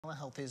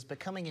telehealth is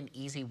becoming an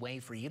easy way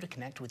for you to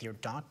connect with your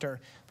doctor,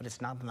 but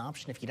it's not an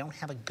option if you don't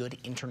have a good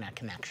internet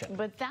connection.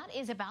 But that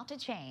is about to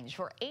change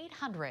for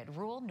 800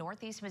 rural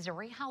Northeast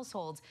Missouri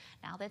households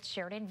now that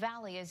Sheridan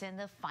Valley is in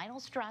the final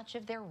stretch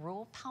of their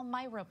rural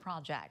Palmyra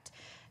project.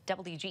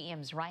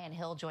 WGEM's Ryan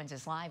Hill joins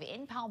us live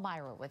in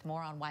Palmyra with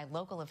more on why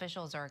local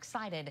officials are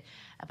excited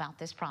about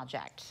this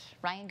project.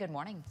 Ryan, good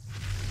morning.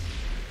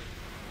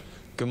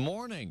 Good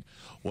morning.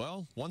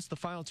 Well, once the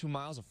final 2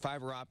 miles of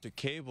fiber optic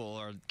cable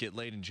get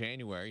laid in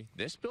January,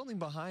 this building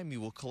behind me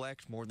will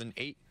connect more than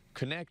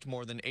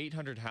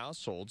 800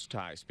 households to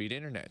high-speed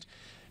internet.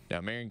 Now,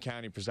 Marion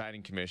County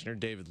Presiding Commissioner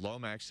David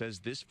Lomax says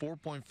this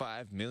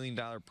 $4.5 million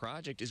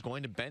project is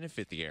going to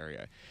benefit the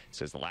area. He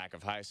says the lack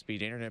of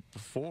high-speed internet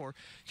before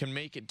can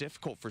make it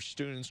difficult for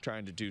students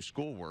trying to do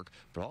schoolwork,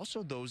 but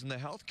also those in the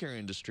healthcare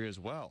industry as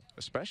well,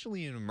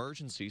 especially in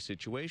emergency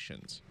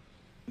situations.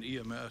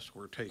 EMS,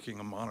 we're taking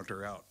a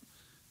monitor out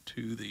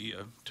to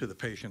the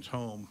patient's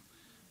home.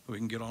 We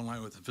can get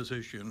online with the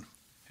physician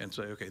and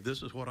say, okay,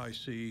 this is what I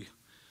see,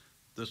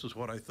 this is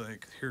what I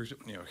think. Here's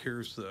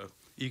the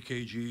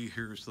EKG,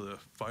 here's the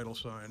vital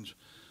signs.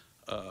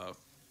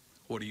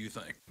 What do you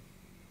think?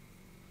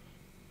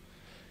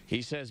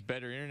 He says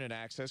better internet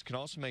access can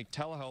also make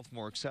telehealth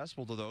more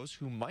accessible to those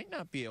who might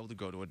not be able to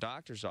go to a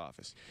doctor's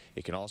office.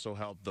 It can also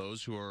help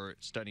those who are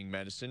studying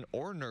medicine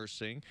or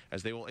nursing,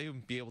 as they will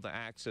even be able to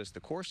access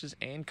the courses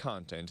and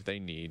content they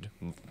need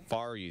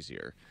far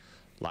easier.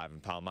 Live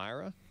in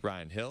Palmyra,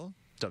 Ryan Hill,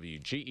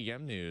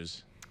 WGEM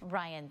News.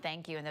 Ryan,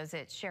 thank you. And those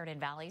at Sheridan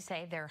Valley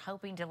say they're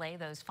hoping to lay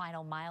those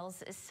final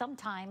miles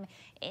sometime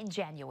in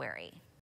January.